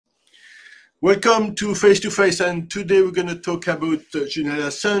Welcome to Face to Face, and today we're going to talk about Julian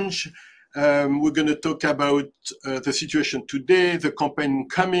Assange. We're going to talk about the situation today, the campaign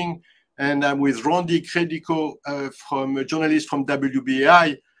coming, and I'm with Randy Credico, from a journalist from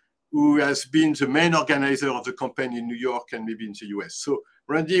WBAI, who has been the main organizer of the campaign in New York and maybe in the US. So,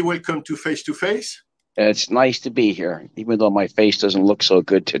 Randy, welcome to Face to Face. It's nice to be here, even though my face doesn't look so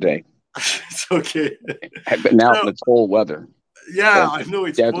good today. It's okay. But now in the cold weather. Yeah, I know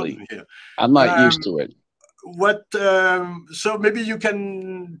it's deadly here. I'm not used to it. So maybe you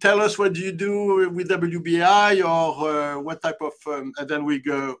can tell us what do you do with WBAI, or what type of, and then we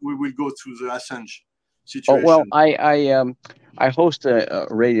will go through the Assange situation. Oh, well, I host a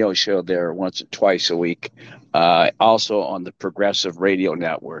radio show there once or twice a week, also on the Progressive Radio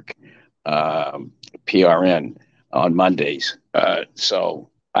Network, PRN, on Mondays.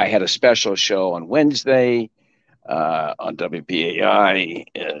 So I had a special show on Wednesday on WBAI,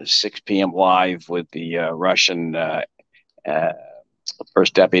 6 p.m. live with the Russian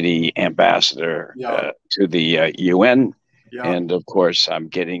First Deputy Ambassador to the UN. Yeah. And of course, I'm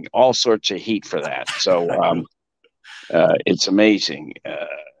getting all sorts of heat for that. So it's amazing,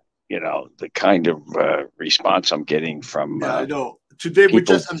 the kind of response I'm getting from. I know. Today,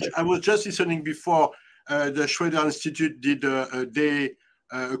 I was just listening before. The Schroeder Institute did a day.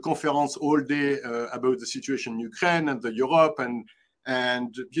 A conference all day about the situation in Ukraine and the Europe, and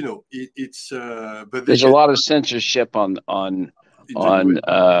it's. But there's a lot of censorship on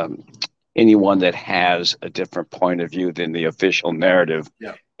anyone that has a different point of view than the official narrative.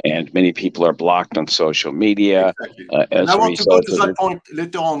 Yeah. And many people are blocked on social media. Exactly. I want to go to that point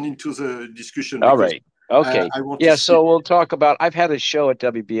later on into the discussion. All right. Okay. So we'll talk about. I've had a show at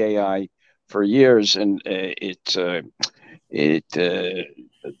WBAI for years, and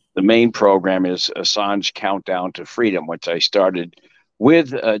the main program is Assange Countdown to Freedom, which I started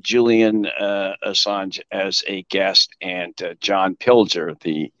with Julian Assange as a guest, and John Pilger,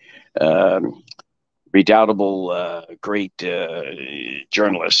 the redoubtable great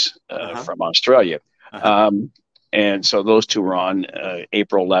journalist from Australia. And so those two were on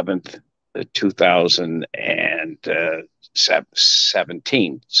April 11th,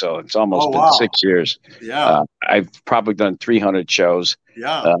 2017. So it's almost been 6 years. Yeah. I've probably done 300 shows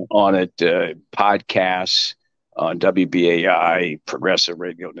on it, podcasts on WBAI, Progressive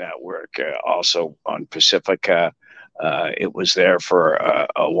Radio Network, also on Pacifica. It was there for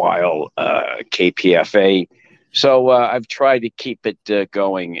a while, KPFA. So I've tried to keep it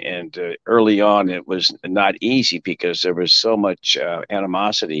going. And early on, it was not easy because there was so much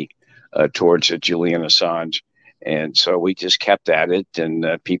animosity towards Julian Assange. And so we just kept at it, and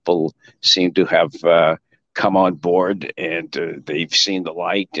people seem to have come on board, and they've seen the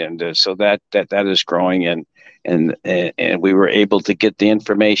light, and so that is growing, and we were able to get the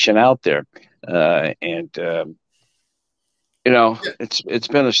information out there, it's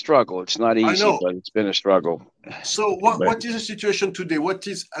been a struggle. It's not easy, but it's been a struggle. So what is the situation today? What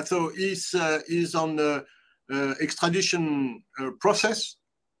is he's on the extradition process?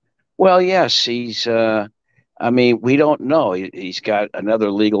 Well, yes, he's. We don't know. He's got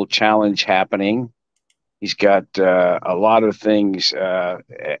another legal challenge happening. He's got a lot of things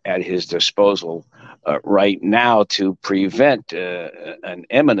at his disposal right now to prevent an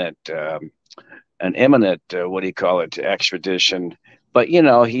imminent extradition. But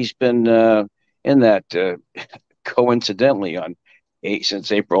he's been in that coincidentally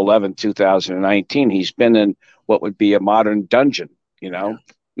since April 11, 2019. He's been in what would be a modern dungeon.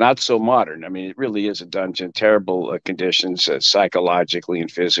 Not so modern. It really is a dungeon. Terrible conditions, psychologically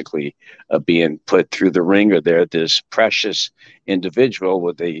and physically, being put through the ringer there. This precious individual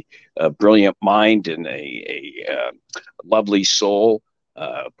with a brilliant mind and a lovely soul,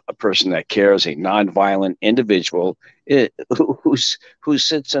 a person that cares, a nonviolent individual who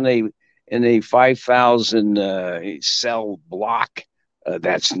sits in a 5,000 cell block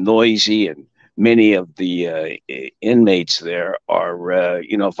that's noisy, and many of the inmates there are,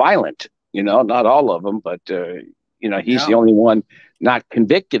 violent. Not all of them, but he's the only one not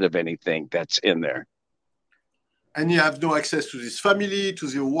convicted of anything that's in there. And you have no access to his family, to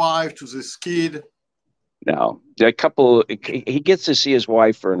the wife, to this kid. No, he gets to see his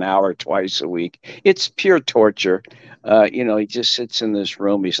wife for an hour twice a week. It's pure torture. He just sits in this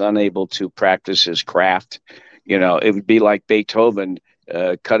room. He's unable to practice his craft. It would be like Beethoven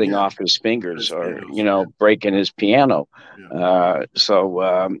cutting off his fingers, or breaking his piano.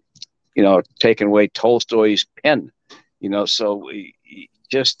 Taking away Tolstoy's pen. So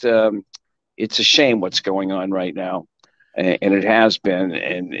just it's a shame what's going on right now, and it has been,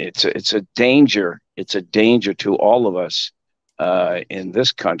 and it's a danger. It's a danger to all of us in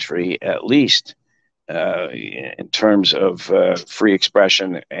this country, at least in terms of free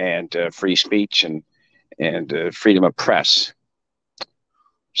expression and free speech and freedom of press.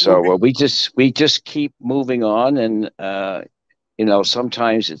 So we just keep moving on, and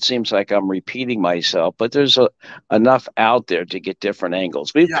sometimes it seems like I'm repeating myself, but there's enough out there to get different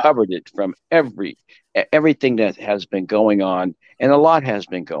angles. We've covered it from everything that has been going on, and a lot has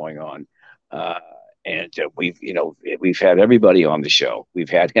been going on. And we've had everybody on the show. We've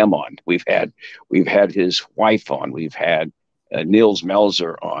had him on. We've had his wife on. We've had Niels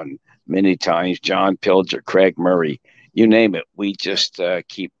Melzer on many times. John Pilger, Craig Murray, you name it. We just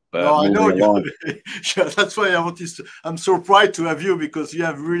keep moving along. Yeah, that's why I'm so proud to have you, because you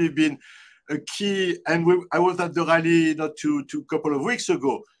have really been a key. And I was at the rally not a couple of weeks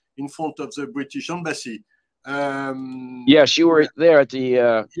ago in front of the British Embassy. Yes, you were there at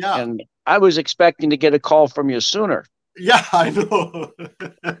the and I was expecting to get a call from you sooner. Yeah, I know.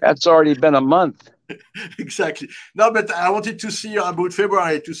 That's already been a month. Exactly. No, but I wanted to see about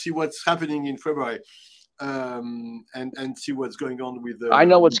February, to see what's happening in February, and see what's going on with. I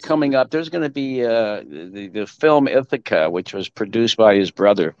know what's coming up. There's going to be the film Ithaca, which was produced by his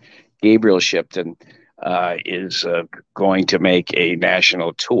brother, Gabriel Shipton, is going to make a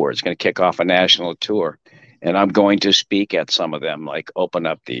national tour. It's going to kick off a national tour. And I'm going to speak at some of them, like open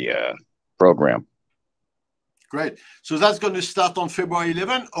up the program. Great. So that's going to start on February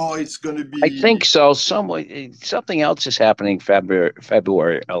 11th, or it's going to be? I think so. Something else is happening February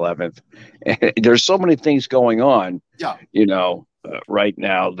 11th. There's so many things going on, right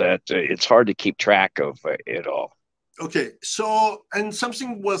now that it's hard to keep track of it all. Okay. So, and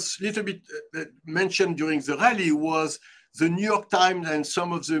something was a little bit mentioned during the rally was the New York Times and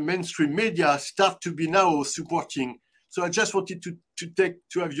some of the mainstream media start to be now supporting. So I just wanted to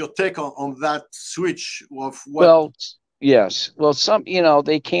have your take on that switch of what. Well, yes. Well,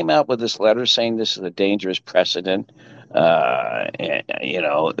 they came out with this letter saying this is a dangerous precedent. And,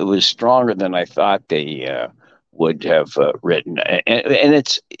 it was stronger than I thought they would have written. And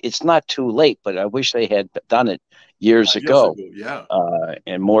it's not too late, but I wish they had done it years ago. Yeah.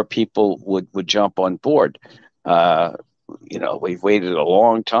 And more people would jump on board. We've waited a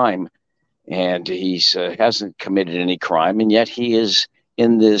long time, and he's hasn't committed any crime, and yet he is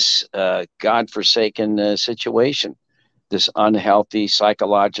in this godforsaken situation, this unhealthy,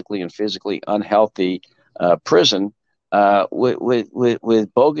 psychologically and physically unhealthy prison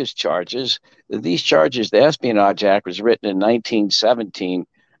with bogus charges. These charges, the Espionage Act was written in 1917,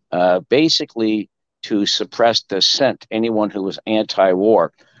 basically to suppress dissent, anyone who was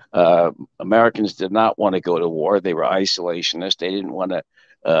anti-war. Americans did not want to go to war. They were isolationists. They didn't want to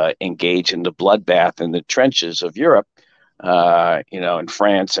engage in the bloodbath in the trenches of Europe, in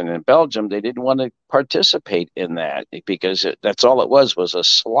France and in Belgium. They didn't want to participate in that because that's all it was a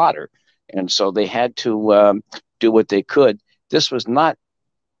slaughter. And so they had to do what they could. This was not,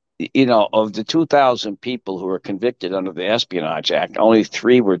 of the 2,000 people who were convicted under the Espionage Act, only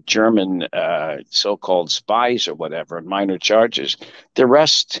 3 were German so-called spies or whatever, minor charges. The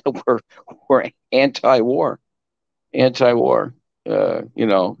rest were anti-war. So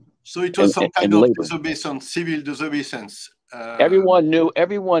it was some kind of disobedience, civil disobedience. Everyone knew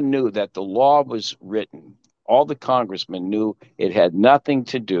that the law was written. All the congressmen knew it had nothing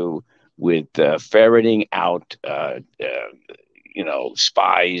to do with ferreting out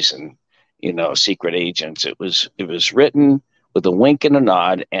spies and secret agents. It was written with a wink and a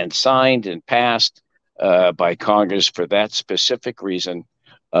nod and signed and passed by Congress for that specific reason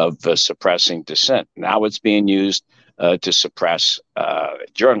of suppressing dissent. Now it's being used to suppress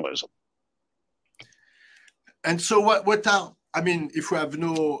journalism. And so what are, if we have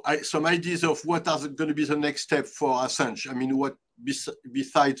some ideas of what are going to be the next step for Assange? What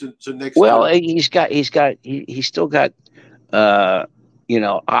besides the next? Well, he's still got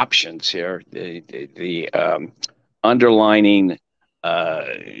options here. The underlining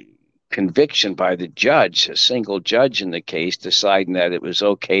conviction by the judge, a single judge in the case, deciding that it was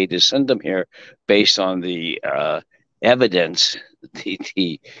okay to send him here based on the evidence,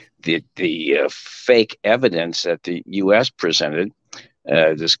 the fake evidence that the U.S. presented,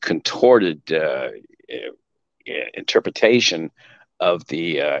 this contorted interpretation of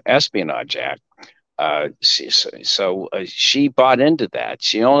the Espionage Act. So she bought into that.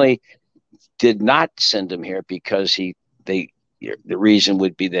 She only did not send him here because the reason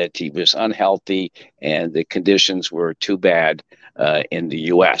would be that he was unhealthy and the conditions were too bad in the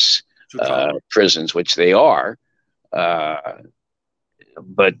U.S. Prisons, which they are. But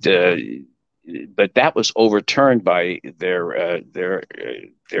that was overturned by their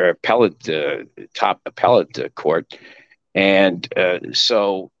appellate top appellate court, And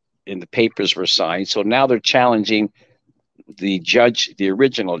and the papers were signed. So now they're challenging the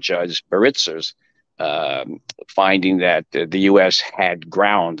original judge, Baritzer's, finding that the U.S. had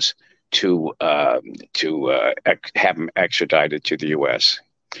grounds to have him extradited to the U.S.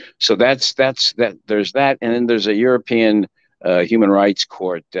 So that's that. There's that, and then there's a European Human Rights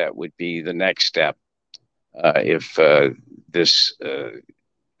Court that would be the next step if this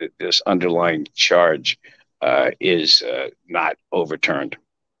underlying charge is not overturned.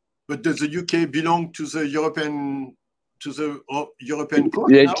 But does the UK belong to the European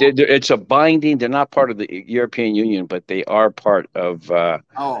court now? It's a binding. They're not part of the European Union, but they are part of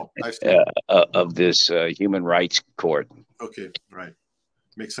this human rights court. Okay, right,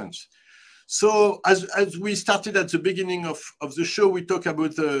 makes sense. So as we started at the beginning of the show, we talk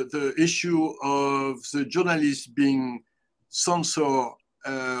about the issue of the journalists being censored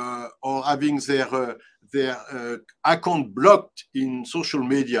or having their account blocked in social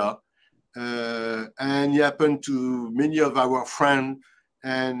media. And it happened to many of our friends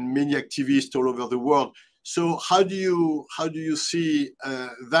and many activists all over the world. So how do you see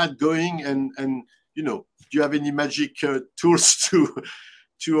that going? And do you have any magic tools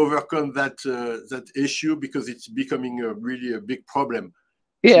to overcome that issue, because it's becoming really a big problem?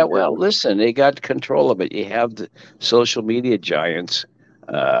 Yeah, well, listen, they got control of it. You have the social media giants,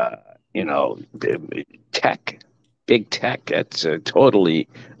 big tech that's totally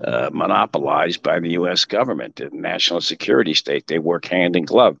monopolized by the U.S. government and national security state. They work hand in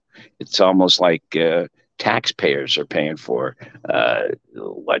glove. It's almost like taxpayers are paying for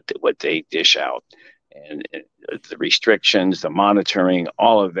what they dish out, and the restrictions, the monitoring,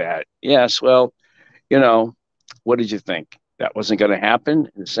 all of that. Yes, well, what did you think? That wasn't going to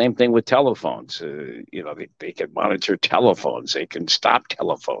happen. The same thing with telephones. They can monitor telephones. They can stop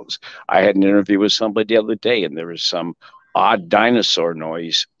telephones. I had an interview with somebody the other day, and there was some odd dinosaur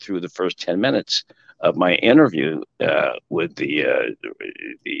noise through the first 10 minutes of my interview with the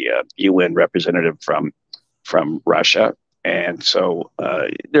UN representative from Russia. And so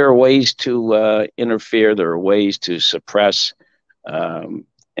there are ways to interfere. There are ways to suppress.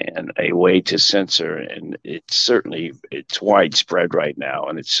 And a way to censor, and it's widespread right now,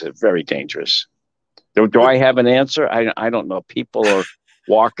 and it's very dangerous. Do I have an answer? I don't know. People are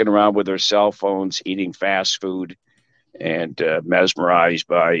walking around with their cell phones, eating fast food, and mesmerized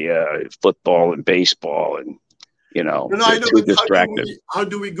by football and baseball, and I know, too distracted. How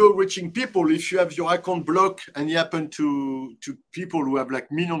do we go reaching people if you have your account blocked and you happen to people who have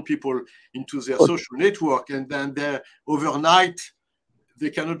like million people into their social network, and then they're overnight they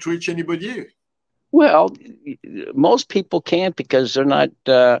cannot reach anybody? Well, most people can't, because they're not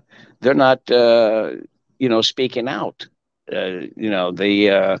speaking out.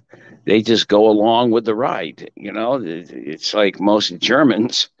 They just go along with the ride. It's like most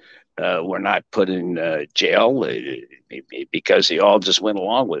Germans were not put in jail because they all just went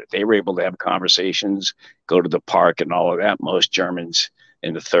along with it. They were able to have conversations, go to the park, and all of that. Most Germans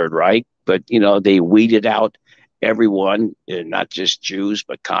in the Third Reich, but they weeded out everyone, not just Jews,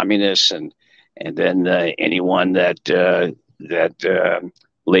 but communists, and then anyone that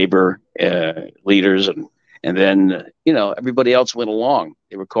labor leaders, and then everybody else went along.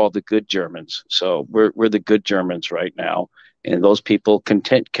 They were called the good Germans. So we're the good Germans right now, and those people can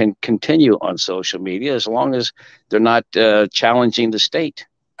continue on social media as long as they're not challenging the state.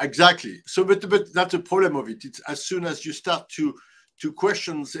 Exactly. So, but that's the problem of it. It's as soon as you start to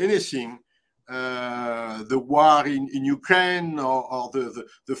question anything. The war in Ukraine, or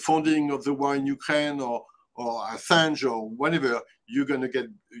the funding of the war in Ukraine, or Assange, or whatever, you're gonna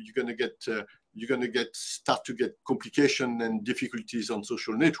start to get complication and difficulties on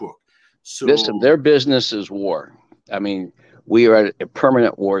social network. So listen, their business is war. I mean, we are at a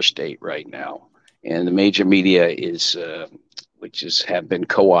permanent war state right now, and the major media have been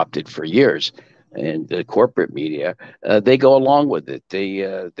co-opted for years. And the corporate media, they go along with it.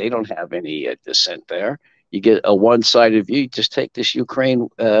 They don't have any dissent there. You get a one-sided view. Just take this Ukraine,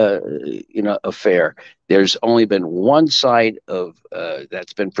 affair. There's only been one side of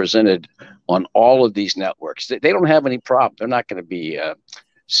that's been presented on all of these networks. They don't have any problem. They're not going to be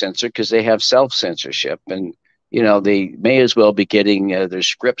censored because they have self-censorship, and they may as well be getting their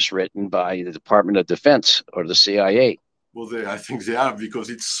scripts written by the Department of Defense or the CIA. Well, I think they are, because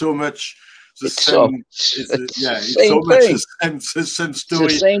it's so much. It's so much the same story.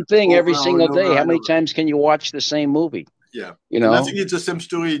 It's the same thing every single day. How many times can you watch the same movie? Yeah, and I think it's the same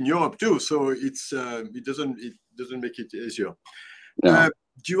story in Europe too. So it doesn't make it easier. No.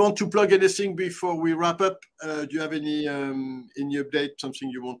 Do you want to plug anything before we wrap up? Do you have any update, something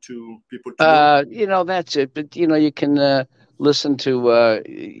you want people to know? You know, that's it. But you know, you can listen to.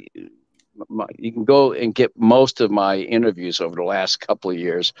 You can go and get most of my interviews over the last couple of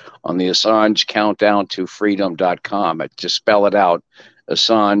years on the Assange Countdown to Freedom.com. Just spell it out,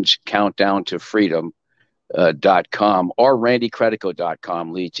 Assange Countdown to Freedom.com, or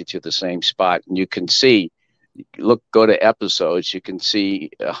randycredico.com leads you to the same spot. And you can see, go to episodes, you can see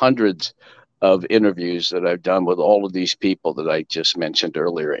hundreds of interviews that I've done with all of these people that I just mentioned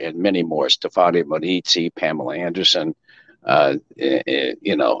earlier, and many more. Stefania Bonizzi, Pamela Anderson.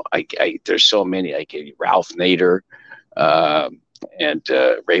 You know, there's so many. I get Ralph Nader, and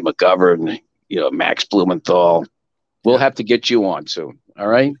Ray McGovern. You know, Max Blumenthal. We'll have to get you on soon. All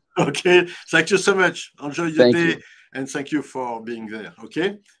right. Okay. Thank you so much. Enjoy your day, and thank you for being there.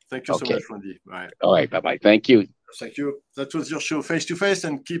 Okay. Thank you so much, Randy. Bye. All right. Bye-bye. Thank you. Thank you. That was your show, Face to Face,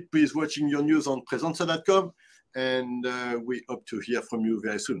 and keep please watching your news on Presenza.com, and we hope to hear from you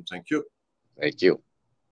very soon. Thank you. Thank you.